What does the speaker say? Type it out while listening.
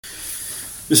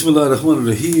Bismillah ar-Rahman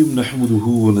ar-Rahim.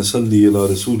 Nahmaduhu wa nasalli ala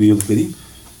Rasulihi al-Kareem.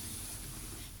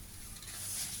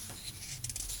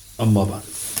 Amma ba'd.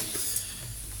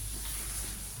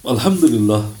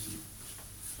 Alhamdulillah.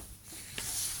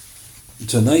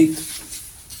 Tonight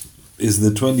is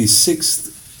the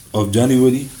 26th of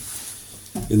January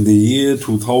in the year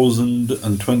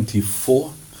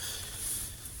 2024.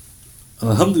 And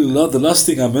Alhamdulillah, the last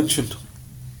thing I mentioned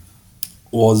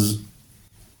was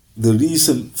the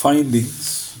recent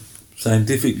findings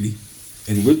scientifically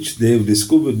in which they have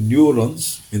discovered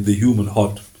neurons in the human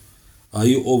heart,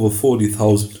 i.e. over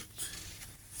 40,000.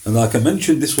 And like I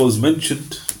mentioned, this was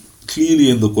mentioned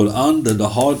clearly in the Quran that the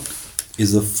heart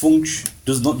is a function,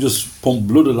 does not just pump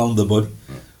blood around the body,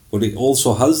 but it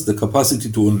also has the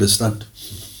capacity to understand.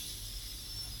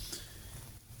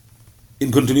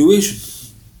 In continuation,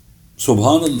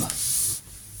 subhanallah,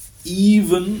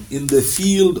 even in the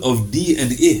field of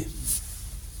DNA,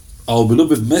 our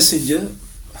beloved messenger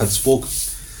had spoken,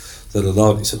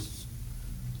 sallallahu alaihi wasallam.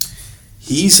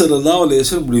 He sallallahu alaihi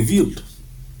wasallam revealed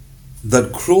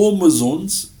that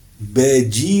chromosomes bear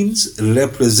genes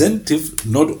representative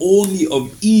not only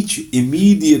of each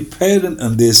immediate parent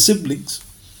and their siblings,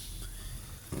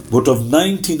 but of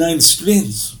 99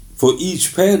 strains for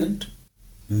each parent,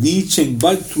 reaching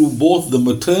back through both the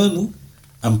maternal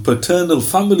and paternal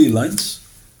family lines,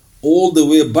 all the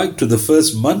way back to the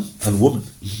first man and woman.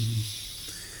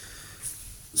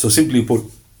 So simply put,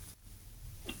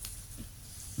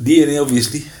 DNA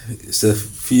obviously is a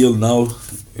field now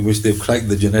in which they've cracked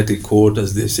the genetic code,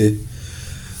 as they say,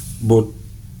 but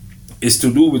it's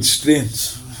to do with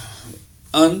strains.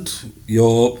 And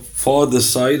your father's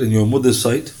side and your mother's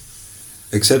side,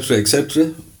 etc.,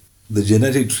 etc., the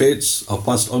genetic traits are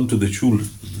passed on to the children.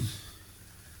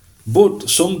 But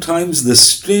sometimes the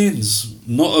strains,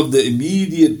 not of the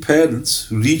immediate parents,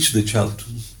 reach the child.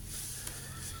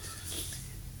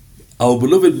 Our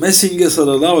beloved Messenger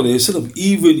sallallahu alaihi wasallam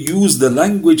even used the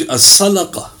language as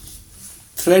Salaka,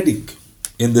 threading,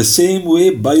 in the same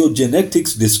way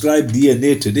biogenetics describe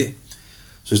DNA today.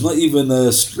 So it's not even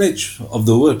a stretch of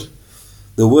the word.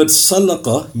 The word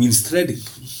Salaka means threading.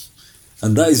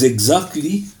 And that is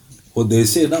exactly what they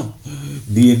say now,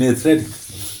 DNA threading.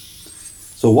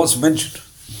 So what's mentioned?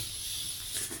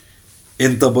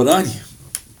 In Tabarani,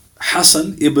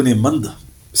 Hassan ibn Manda,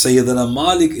 Sayyidina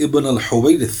Malik ibn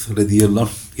al-Huwayrith radiyallahu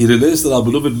anhu, he relates that our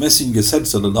beloved messenger said,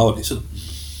 sallallahu alayhi wasallam,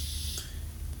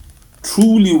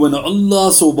 truly when Allah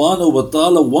subhanahu wa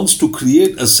ta'ala wants to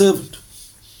create a servant,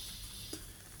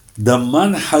 the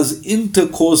man has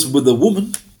intercourse with a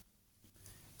woman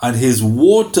and his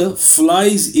water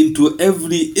flies into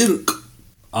every irq,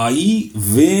 i.e.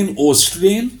 vein or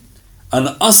strain, and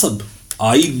asab,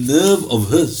 i.e. nerve of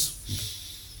hers.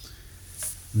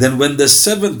 Then when the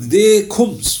seventh day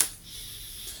comes,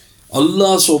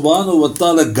 Allah subhanahu wa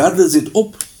ta'ala gathers it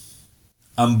up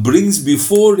and brings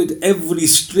before it every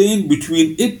strain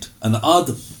between it and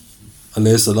Adam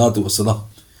alayhi salatu wasalam.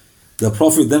 The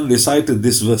Prophet then recited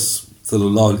this verse,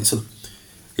 sallallahu alayhi wasallam,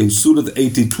 in Surah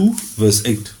 82 verse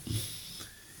 8.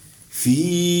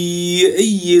 في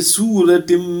أي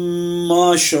سورة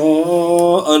ما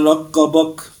شاء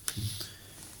ركبك,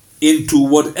 into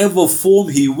whatever form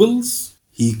He wills,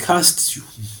 He casts you.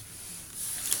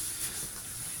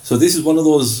 So this is one of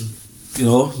those,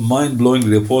 mind-blowing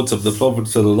reports of the Prophet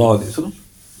sallallahu alaihi wasallam,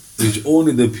 which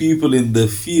only the people in the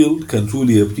field can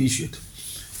truly appreciate.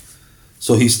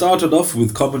 So he started off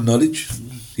with common knowledge.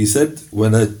 He said,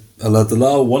 when Allah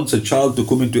Ta'ala wants a child to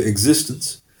come into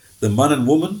existence, the man and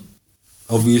woman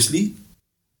obviously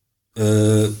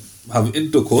have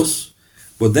intercourse,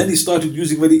 but then he started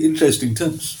using very interesting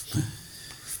terms.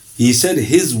 He said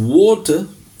his water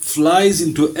flies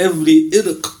into every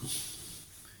irq.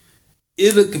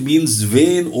 Irq means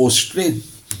vein or strain.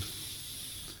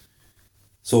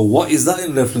 So what is that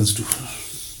in reference to?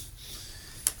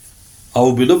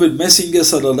 Our beloved Messenger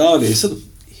sallallahu alaihi wasallam,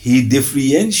 he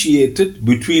differentiated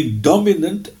between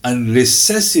dominant and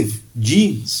recessive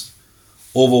genes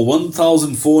over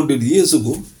 1,400 years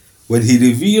ago, when he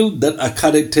revealed that a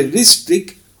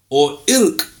characteristic or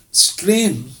irq,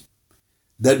 strain,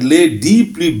 that lay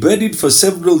deeply buried for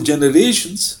several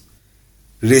generations,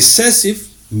 recessive,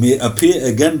 may appear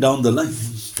again down the line.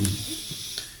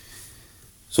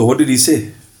 So what did he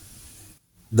say?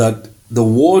 That the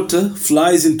water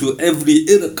flies into every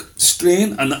irq,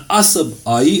 strain, and asab,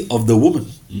 i.e. of the woman.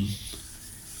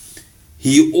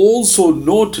 He also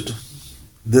noted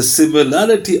the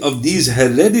similarity of these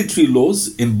hereditary laws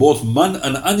in both man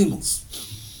and animals.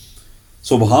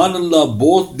 Subhanallah,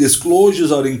 both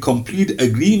disclosures are in complete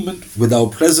agreement with our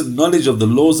present knowledge of the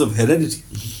laws of heredity.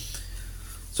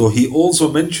 So he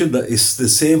also mentioned that it's the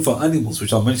same for animals,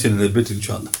 which I'll mention in a bit,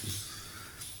 inshallah.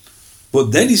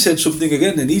 But then he said something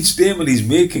again, and each statement he's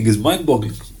making is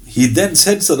mind-boggling. He then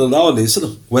said, sallallahu alayhi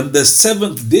wasallam, when the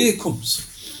seventh day comes,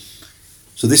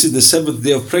 so this is the seventh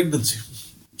day of pregnancy.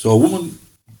 So a woman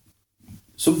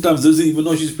sometimes doesn't even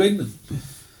know she's pregnant.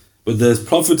 But the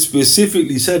Prophet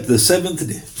specifically said the seventh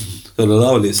day,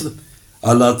 sallallahu alayhi wasallam,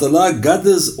 Allah Ta'ala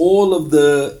gathers all of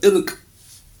the irq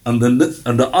and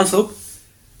the asab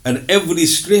and every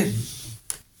strain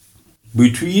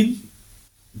between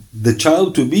the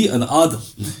child to be and Adam.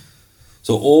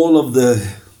 So all of the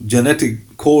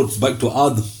genetic codes back to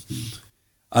Adam.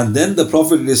 And then the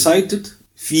Prophet recited,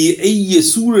 Fi ayyi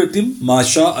suratim ma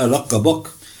sha'a raqabak.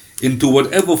 Into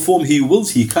whatever form he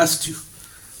wills, he casts you.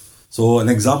 So an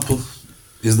example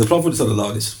is the Prophet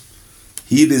sallallahu alaihi wasallam.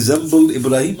 He resembled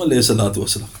Ibrahim alayhi salatu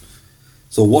wasalam.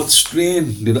 So what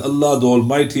strain did Allah the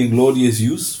Almighty and Glorious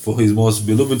use for His most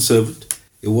beloved servant?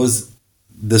 It was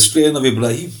the strain of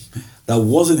Ibrahim. That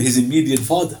wasn't his immediate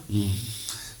father.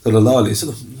 Sallallahu alayhi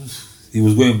wasallam. He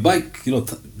was going back,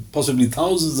 possibly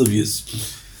thousands of years.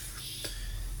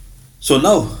 So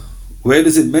now, where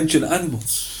does it mention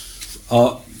animals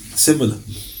are similar?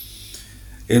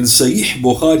 In Sahih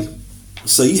Bukhari,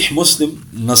 Sahih Muslim,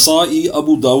 Nasa'i,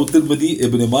 Abu Dawud, Tirmidhi,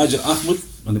 Ibn Majah, Ahmad,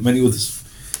 and many others.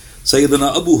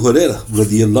 Sayyidina Abu Hurairah,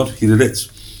 radiyallahu, he relates,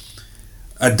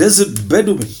 a desert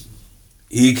Bedouin,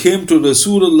 he came to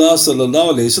Rasulullah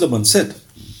sallallahu alayhi wasallam and said,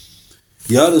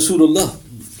 Ya Rasulullah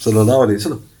sallallahu alayhi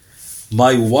wasallam,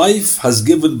 my wife has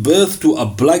given birth to a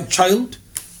black child.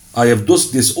 I have thus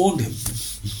disowned him.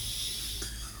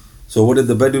 So what did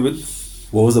the Bedouin,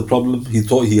 what was the problem he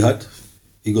thought he had?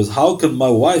 He goes, how can my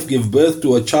wife give birth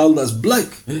to a child that's black?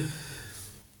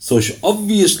 So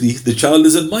obviously the child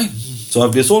isn't mine. So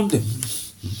I've disowned him.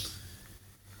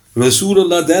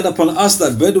 Rasulullah thereupon asked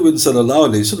that Bedouin sallallahu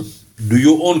alayhi wasallam, do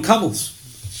you own camels?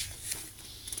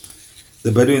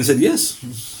 The Bedouin said, yes.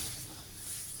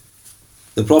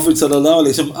 The Prophet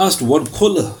ﷺ asked, what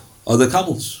color are the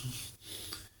camels?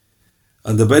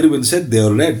 And the Bedouin said, they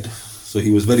are red. So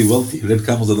he was very wealthy. Red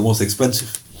camels are the most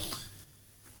expensive.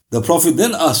 The Prophet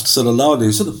then asked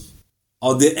ﷺ,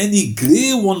 are there any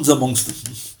grey ones amongst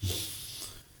them?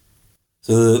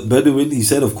 So the Bedouin, he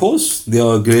said, of course, there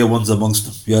are grey ones amongst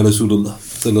them, Ya Rasulullah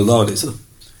ﷺ.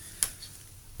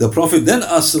 The Prophet then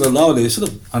asked sallallahu alayhi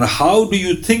wasallam, and how do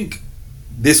you think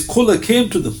this color came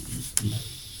to them?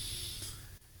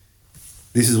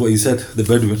 This is what he said, the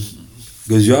Bedouin. He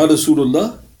goes, Ya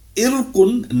Rasulullah,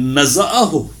 irqun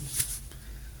naza'ahu.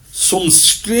 Some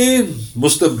strain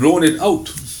must have grown it out.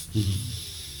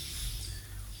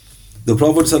 The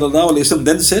Prophet sallallahu alayhi wasallam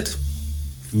then said,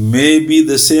 maybe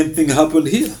the same thing happened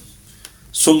here.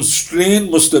 Some strain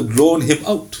must have grown him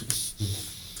out.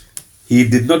 He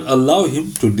did not allow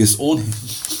him to disown him.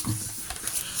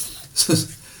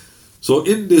 So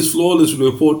in this flawless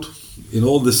report, in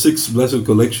all the 6 blessed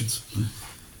collections,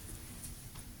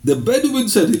 the Bedouin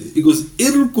said, he goes,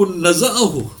 irkun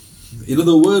naza'ahu. In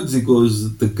other words, he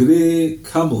goes, the grey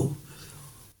camel,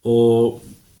 or,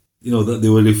 that they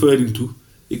were referring to,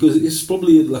 because it's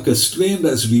probably like a strain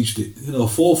that's reached it, a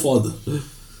forefather.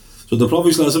 So the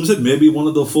Prophet ﷺ said, maybe one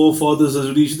of the forefathers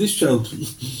has reached this child.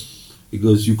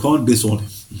 Because you can't disown him.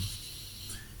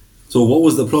 So what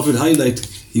was the Prophet highlighting?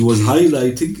 He was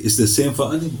highlighting it's the same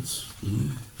for animals.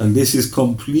 And this is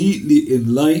completely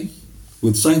in line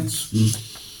with science.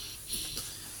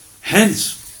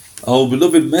 Hence, our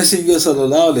beloved Messenger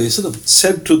sallallahu alayhi wasallam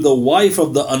said to the wife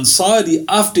of the Ansari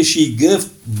after she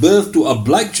gave birth to a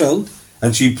black child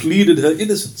and she pleaded her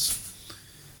innocence.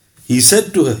 He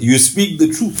said to her, you speak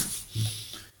the truth.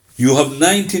 You have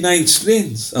 99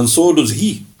 strains and so does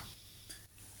he.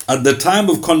 At the time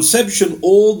of conception,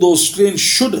 all those strains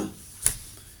shudder,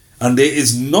 and there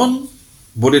is none,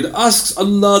 but it asks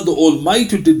Allah the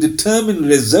Almighty to determine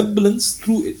resemblance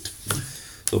through it.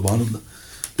 Subhanallah.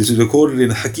 This is recorded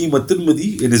in Hakim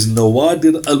al-Tirmidhi. It is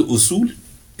Nawadir al-Usul.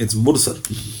 It's Mursal.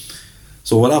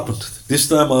 So what happened? This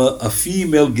time a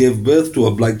female gave birth to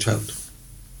a black child,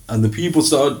 and the people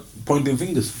started pointing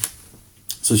fingers.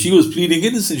 So she was pleading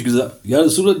innocence. She goes, Ya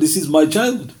Rasulullah, this is my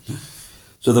child.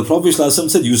 So the Prophet ﷺ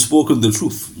said, you've spoken the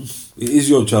truth. It is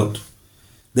your child.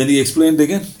 Then he explained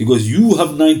again. He goes, you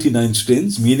have 99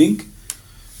 strains, meaning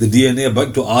the DNA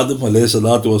back to Adam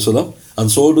ﷺ, and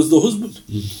so does the husband.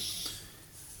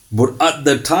 But at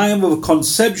the time of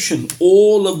conception,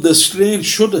 all of the strains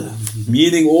shudder,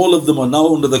 meaning all of them are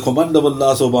now under the command of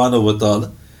Allah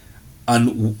SWT,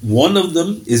 and one of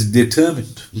them is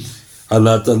determined.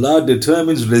 Allah Ta'ala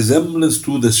determines resemblance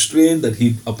to the strain that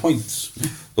He appoints.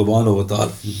 Subhanahu wa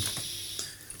ta'ala.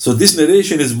 So this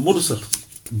narration is mursal.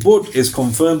 but is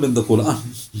confirmed in the Quran.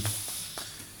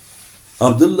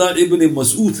 Abdullah ibn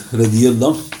Mas'ud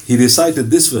radiyallahu anhu, he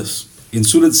recited this verse in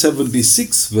Surah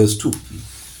 76 verse 2.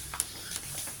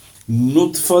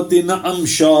 Nutfatin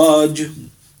amshaj,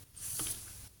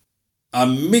 a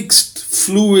mixed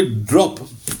fluid drop.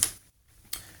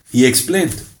 He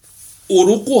explained,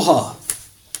 uruquha,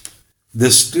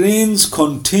 the strains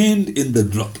contained in the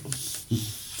drop.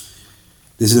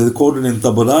 This is recorded in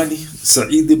Tabarani,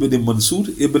 Sa'id ibn Mansur,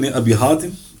 ibn Abi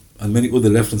Hatim, and many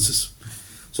other references.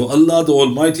 So Allah the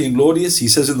Almighty and Glorious, He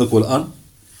says in the Quran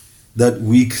that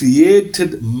we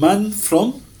created man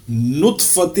from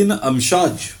nutfatin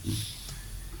amshaj.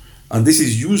 And this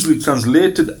is usually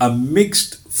translated a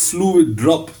mixed fluid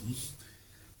drop.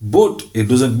 But it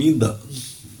doesn't mean that.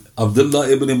 Abdullah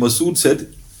ibn Masud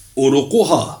said,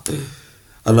 uruquha.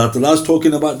 Allah Ta'ala is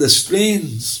talking about the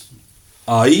strains,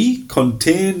 i.e.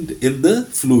 contained in the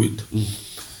fluid.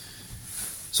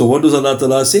 So what does Allah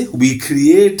Ta'ala say? We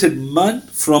created man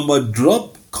from a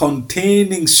drop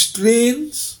containing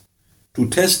strains to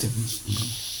test him.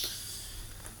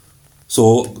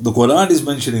 So the Quran is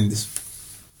mentioning this.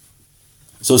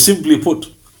 So simply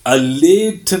put, a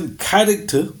latent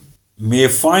character may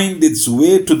find its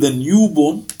way to the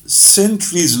newborn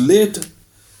centuries later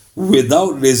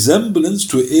without resemblance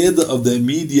to either of the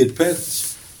immediate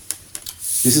parents.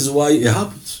 This is why it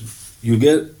happens. You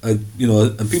get,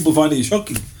 and people find it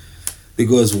shocking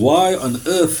because why on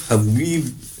earth have we,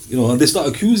 and they start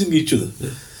accusing each other.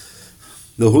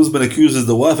 The husband accuses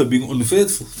the wife of being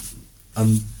unfaithful,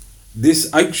 and this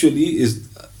actually is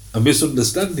a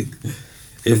misunderstanding.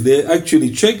 If they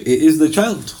actually check, it is the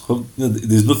child.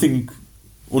 There's nothing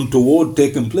untoward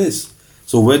taking place.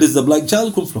 So where does the black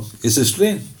child come from? It's a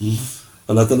strain.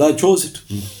 Allah Ta'ala chose it.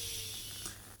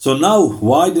 So now,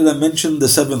 why did I mention the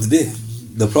seventh day?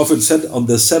 The Prophet said on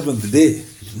the seventh day.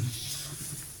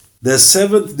 The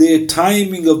seventh day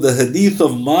timing of the hadith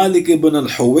of Malik ibn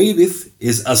al-Huwayrith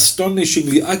is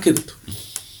astonishingly accurate.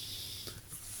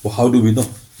 Well, how do we know?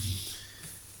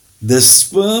 The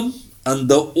sperm and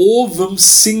the ovum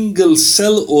single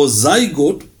cell or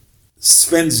zygote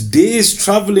spends days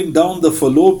traveling down the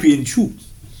fallopian tube,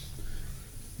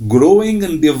 growing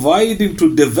and dividing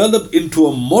to develop into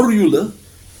a morula,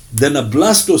 then a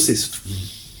blastocyst.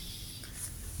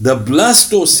 The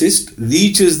blastocyst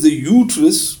reaches the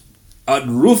uterus at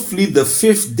roughly the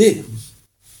fifth day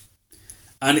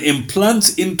and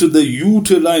implants into the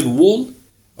uterine wall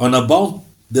on about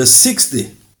the sixth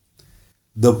day.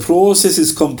 The process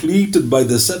is completed by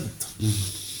the seventh.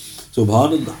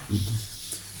 Subhanallah.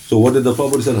 So what did the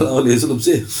Prophet ﷺ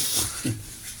say?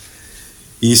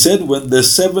 He said, when the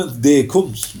seventh day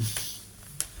comes,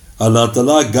 Allah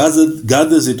Ta'ala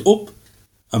gathers it up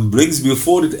and brings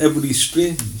before it every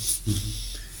strain.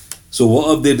 So what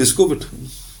have they discovered?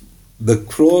 The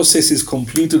process is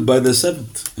completed by the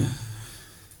seventh.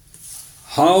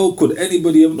 How could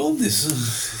anybody have known this?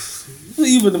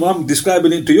 Even if I'm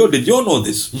describing it to you, did you know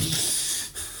this?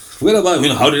 Where about,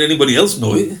 how did anybody else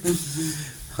know it?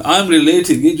 I'm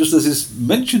relating it just as it's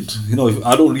mentioned.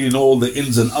 I don't really know all the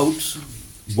ins and outs,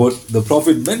 but the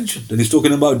Prophet mentioned, and he's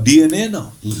talking about DNA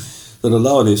now.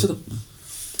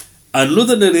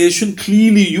 Another narration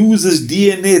clearly uses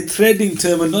DNA threading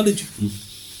terminology.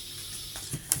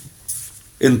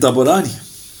 In Tabarani,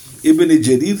 Ibn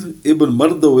Jarir, Ibn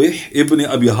Mardawih, Ibn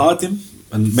Abi Hatim,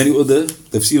 and many other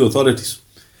tafsir authorities.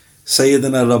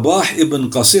 Sayyidina Rabah ibn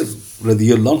Qasir,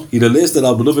 radiyallahu anhu, he relates that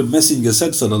our beloved Messenger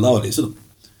said, sallallahu alayhi wasallam,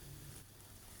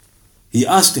 he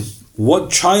asked him,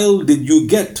 what child did you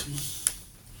get?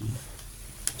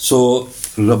 So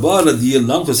Rabah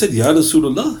radiyallahu anhu said, Ya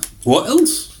Rasulullah, what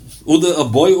else? Either a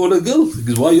boy or a girl.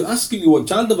 Because why are you asking me what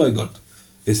child have I got?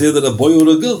 He said that a boy or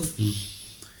a girl.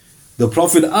 The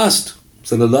Prophet asked,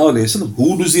 sallallahu alayhi wasallam,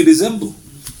 who does he resemble?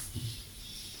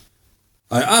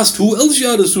 I asked, who else,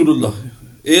 Ya Rasulullah?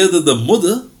 Either the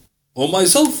mother or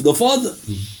myself, the father.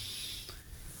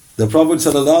 The Prophet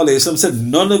ﷺ said,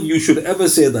 none of you should ever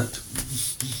say that.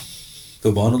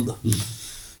 Subhanallah.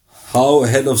 How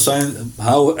ahead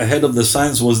of the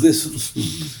science was this?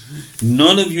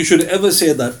 None of you should ever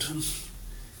say that.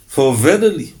 For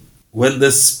verily, when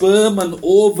the sperm and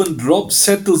ovum drop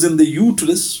settles in the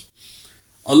uterus,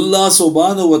 Allah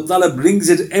subhanahu wa ta'ala brings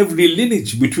it every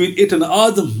lineage between it and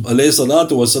Adam alayhi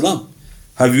salatu wasalam.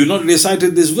 Have you not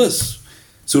recited this verse?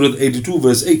 Surah 82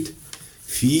 verse 8.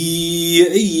 Fi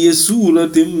ayyi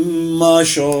suratin ma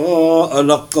sha'a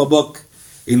laqabak.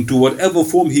 Into whatever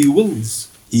form He wills,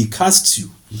 He casts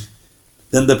you.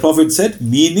 Then the Prophet said,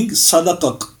 meaning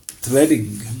sadaqaq,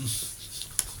 threading.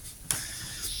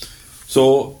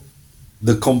 So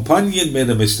the companion made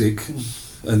a mistake.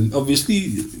 And obviously,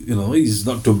 he's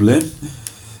not to blame.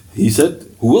 He said,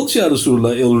 who else, Ya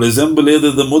Rasulullah? It will resemble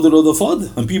either the mother or the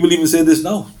father. And people even say this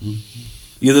now.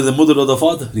 Either the mother or the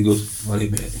father. He goes, what do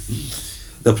you mean?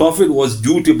 The Prophet was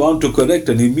duty bound to correct,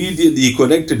 and immediately he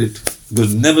corrected it. He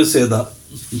goes, never say that.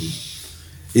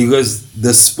 He goes,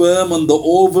 the sperm on the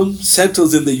ovum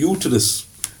settles in the uterus,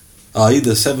 i.e.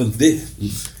 the seventh day.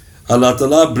 Allah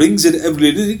Ta'ala brings it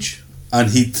every lineage, and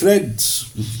He threads,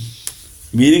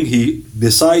 meaning He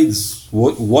decides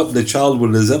what the child will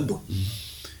resemble.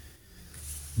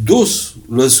 Thus,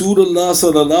 Rasulullah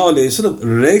SAW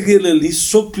regularly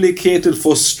supplicated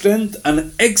for strength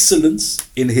and excellence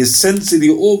in his sensory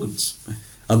organs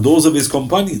and those of his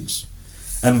companions,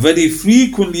 and very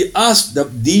frequently asked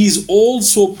that these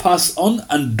also pass on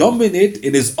and dominate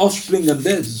in his offspring and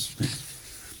theirs.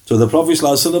 So the Prophet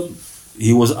ﷺ,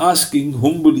 he was asking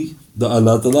humbly that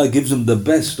Allah Ta'ala gives him the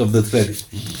best of the threading.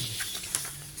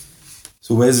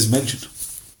 So where is this mentioned?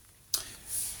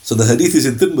 So the hadith is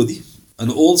in Tirmidhi. And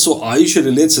also Aisha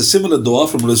relates a similar dua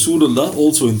from Rasulullah,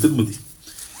 also in Tirmidhi.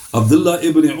 Abdullah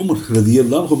ibn Umar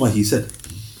radiyallahu anhu, he said,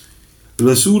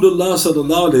 Rasulullah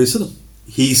sallallahu alayhi wasallam,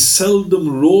 he seldom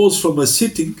rose from a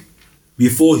sitting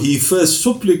before he first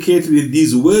supplicated in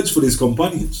these words for his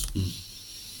companions.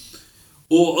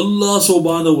 O Allah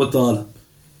subhanahu wa ta'ala,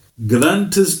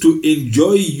 grant us to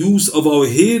enjoy use of our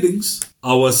hearings,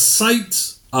 our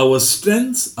sights, our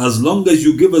strengths, as long as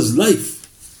you give us life,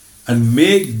 and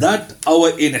make that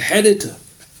our inheritor,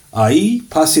 i.e.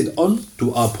 pass it on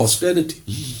to our posterity.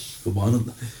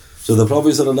 Subhanallah. So the Prophet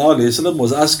ﷺ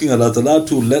was asking Allah Ta'ala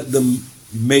to let them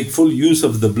make full use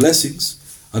of the blessings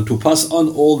and to pass on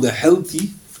all the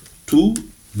healthy to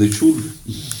the children.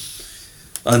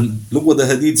 And look what the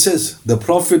hadith says. The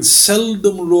Prophet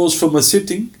seldom rose from a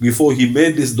sitting before he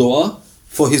made this dua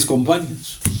for his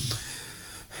companions.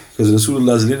 Because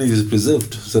Rasulullah's lineage is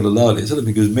preserved, sallallahu alayhi wa sallam,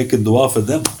 because making dua for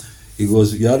them. He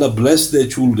goes, Ya Allah, bless their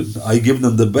children. I give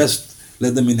them the best.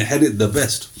 Let them inherit the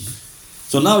best.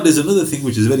 So now there's another thing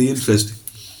which is very interesting.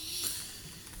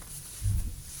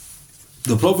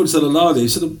 The Prophet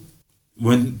ﷺ,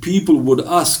 when people would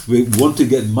ask, we want to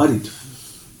get married,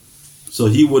 so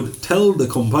he would tell the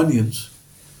companions,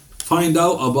 find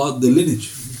out about the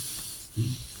lineage.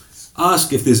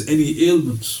 Ask if there's any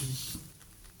ailments,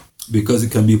 because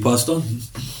it can be passed on.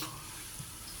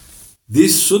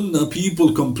 This sunnah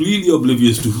people completely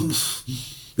oblivious to.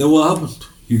 Then what happened?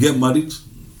 You get married,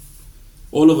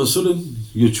 all of a sudden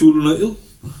your children are ill.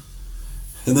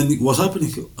 And then what's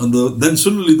happening? And then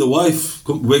suddenly the wife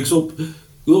wakes up,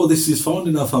 oh, this is found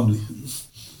in our family.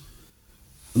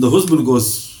 And the husband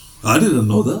goes, I didn't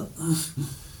know that.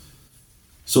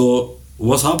 So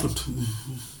what's happened?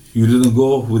 You didn't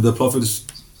go with the Prophet's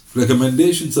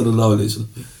recommendations.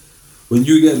 When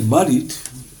you get married,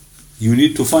 you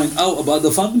need to find out about the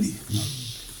family.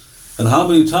 And how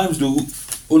many times do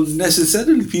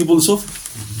unnecessarily people suffer?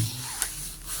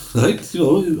 Right?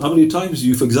 How many times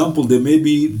for example, there may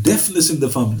be deafness in the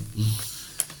family.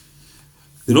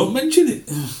 They don't mention it.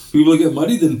 People get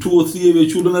married and 2 or 3 of your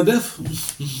children are deaf.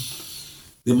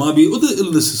 There might be other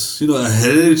illnesses, a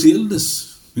hereditary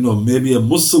illness, maybe a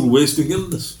muscle wasting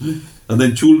illness. And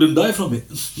then children die from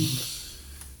it.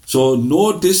 So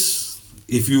notice,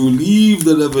 if you leave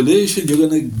the revelation,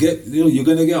 you're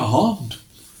gonna get harmed.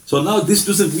 So now this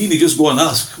doesn't mean you just go and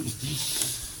ask.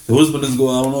 The husband is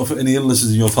going, I don't know if any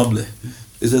illnesses in your family.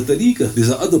 There's a tariqah, there's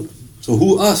a adab. So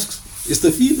who asks? It's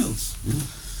the females.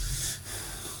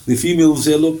 The females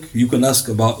say, look, you can ask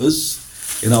about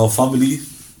us. In our family,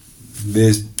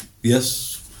 there's,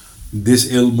 yes,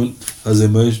 this ailment has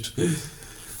emerged.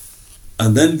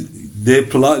 And then they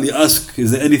politely ask, is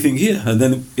there anything here? And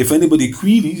then if anybody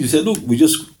queries, you say, look, we're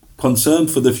just concerned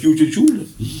for the future children.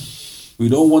 We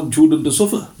don't want children to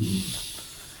suffer.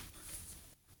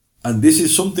 And this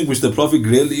is something which the Prophet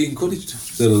greatly encouraged.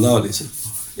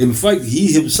 In fact,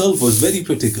 he himself was very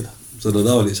particular.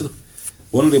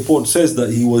 One report says that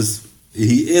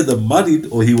he either married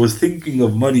or he was thinking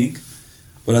of marrying,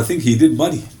 but I think he did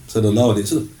marry.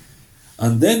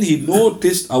 And then he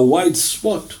noticed a white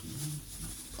spot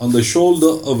on the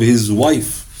shoulder of his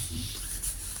wife.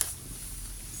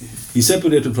 He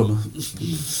separated from her.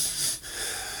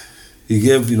 He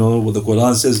gave, what the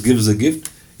Quran says, gives a gift.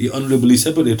 He honorably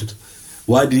separated.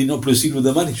 Why did he not proceed with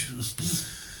the marriage?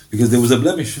 Because there was a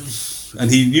blemish. And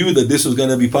he knew that this was going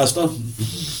to be passed on.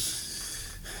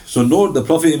 So note, the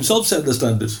Prophet himself set the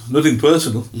standard. Nothing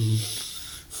personal.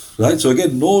 Right? So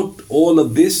again, note, all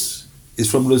of this is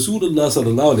from Rasulullah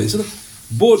sallallahu alayhi wa sallam.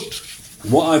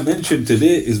 But what I mentioned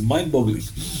today is mind-boggling.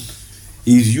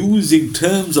 He's using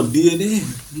terms of DNA.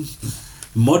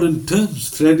 modern terms,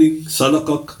 threading,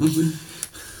 salakak.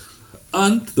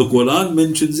 And the Quran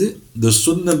mentions it, the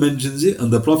Sunnah mentions it,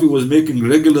 and the Prophet was making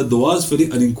regular du'as for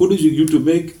it and encouraging you to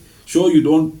make sure you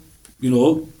don't,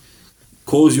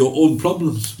 cause your own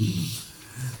problems.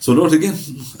 So note again.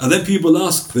 And then people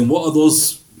ask, then what are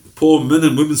those poor men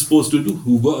and women supposed to do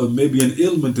who got maybe an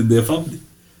ailment in their family?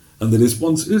 And the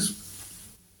response is,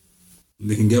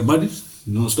 they can get married.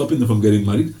 Not stopping them from getting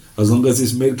married, as long as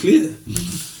it's made clear.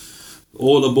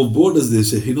 All above board, as they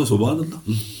say, subhanallah.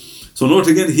 So note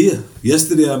again here,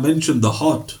 yesterday I mentioned the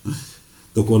heart.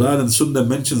 The Quran and Sunnah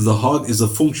mentions the heart is a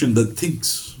function that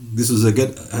thinks. This is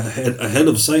ahead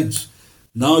of science.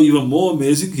 Now even more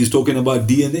amazing, he's talking about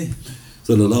DNA.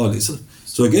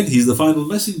 So again, he's the final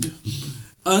messenger.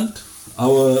 And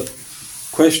our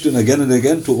question again and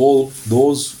again to all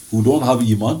those who don't have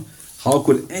Iman, how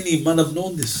could any man have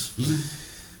known this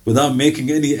without making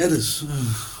any errors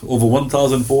over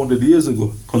 1,400 years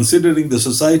ago, considering the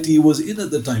society he was in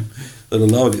at the time? Well,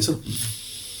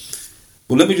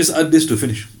 let me just add this to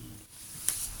finish.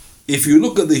 If you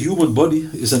look at the human body,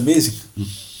 it's amazing.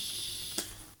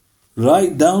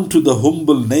 Right down to the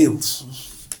humble nails.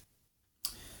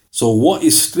 So what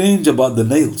is strange about the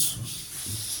nails?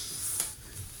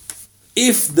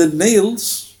 If the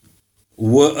nails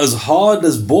were as hard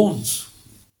as bones,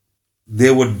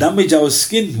 they would damage our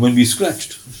skin when we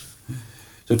scratched.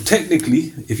 So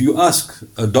technically, if you ask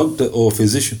a doctor or a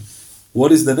physician,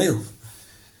 what is the nail?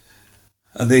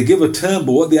 And they give a term,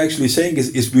 but what they're actually saying is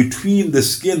it's between the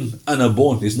skin and a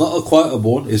bone. It's not quite a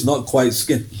bone, it's not quite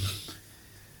skin.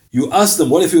 You ask them,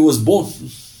 what if it was bone?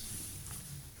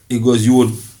 He goes, you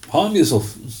would harm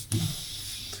yourself.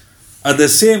 At the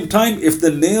same time, if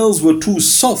the nails were too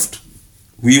soft,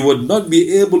 we would not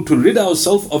be able to rid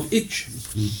ourselves of itch.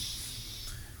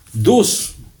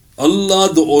 Thus,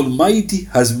 Allah the Almighty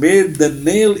has made the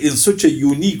nail in such a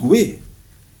unique way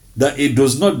that it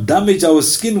does not damage our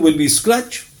skin when we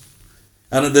scratch,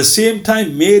 and at the same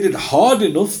time made it hard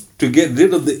enough to get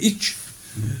rid of the itch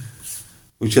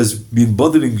which has been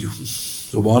bothering you.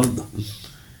 Subhanallah.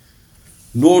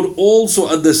 Note also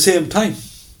at the same time,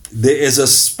 there is a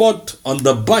spot on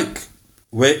the bike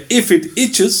where if it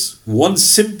itches, one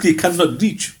simply cannot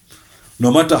reach,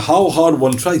 no matter how hard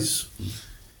one tries.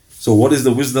 So what is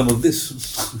the wisdom of this?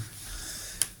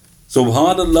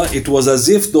 Subhanallah, it was as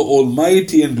if the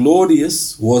Almighty and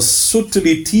Glorious was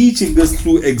subtly teaching us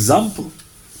through example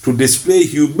to display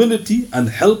humility and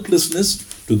helplessness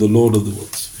to the Lord of the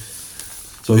worlds.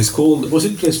 So it's called, what's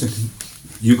interesting,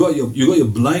 you got your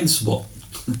blind spot.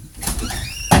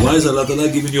 Why is Allah Ta'ala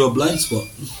giving you a blind spot?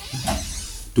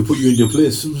 To put you in your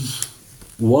place.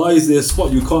 Why is there a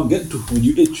spot you can't get to when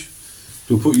you itch?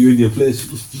 To put you in your place.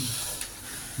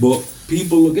 But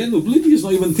people, again, oblivious,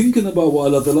 not even thinking about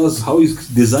what Allah Ta'ala, how He's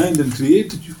designed and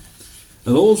created you.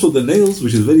 And also the nails,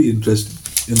 which is very interesting.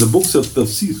 In the books of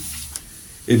Tafsir,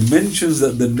 it mentions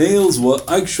that the nails were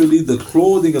actually the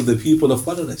clothing of the people of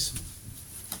paradise.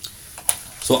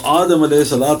 So Adam alayhi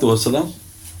salatu wasalam,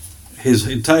 his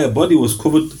entire body was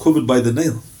covered by the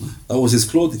nail. That was his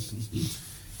clothing.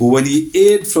 But when he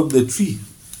ate from the tree,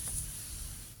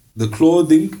 the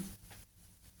clothing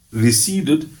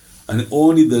receded and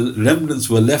only the remnants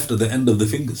were left at the end of the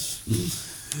fingers.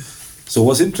 So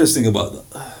what's interesting about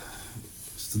that?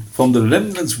 From the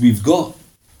remnants we've got,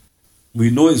 we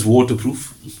know it's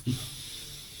waterproof.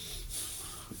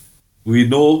 We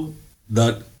know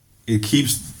that it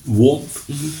keeps warmth.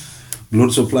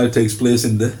 Blood supply takes place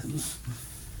in there.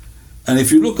 And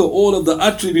if you look at all of the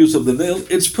attributes of the nail,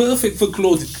 it's perfect for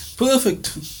clothing. Perfect.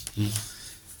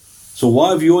 So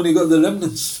why have you only got the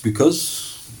remnants? Because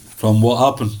from what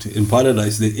happened in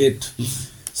paradise, they ate.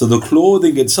 So the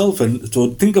clothing itself, and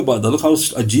so think about that, look how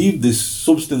ajib this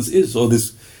substance is, or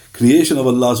this creation of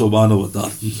Allah subhanahu wa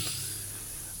ta'ala.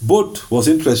 But what's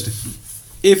interesting,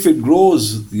 if it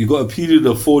grows, you got a period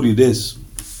of 40 days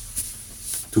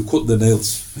to cut the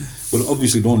nails. Well,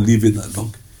 obviously don't leave it that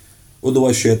long.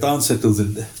 Otherwise shaitan settles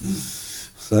in there.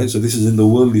 Right? So this is in the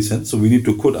worldly sense. So we need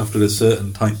to cut after a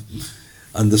certain time.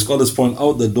 And the scholars point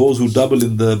out that those who dabble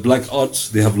in the black arts,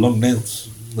 they have long nails.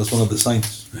 That's one of the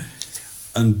signs.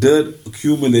 And dirt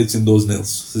accumulates in those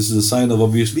nails. This is a sign of,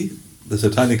 obviously, the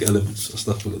satanic elements.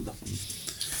 Astaghfirullah.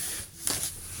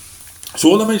 So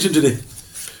all I mentioned today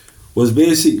was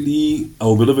basically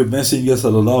our beloved Messenger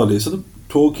sallallahu alaihi wasallam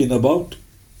talking about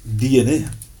DNA.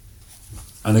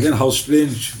 And again, how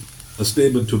strange a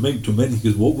statement to make to many,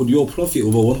 because what would your Prophet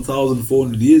over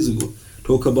 1,400 years ago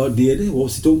talk about DNA? What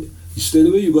was he talking? Straight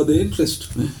away you got the interest.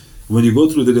 When you go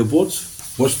through the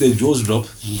reports, watch their jaws drop.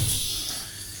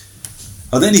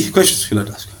 Are there any questions you'd like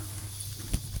to ask?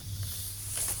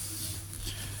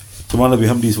 سبحان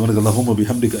بحمده سبحانك اللهم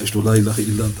وبحمدك أشهد أن لا إله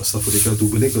إلا أنت أستغفرك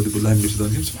وأتوب إليك وأتوب بالله من الشيطان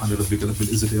الرجيم سبحان ربك رب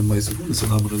العزة عما يصفون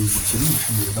وسلام على المرسلين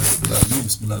والحمد لله رب العالمين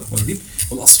بسم الله الرحمن الرحيم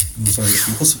والعصر إن الإنسان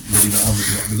لفي خسر الذين آمنوا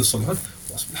وعملوا الصالحات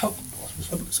وأصبحوا الحق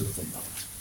وأصبحوا الصبر صدق الله.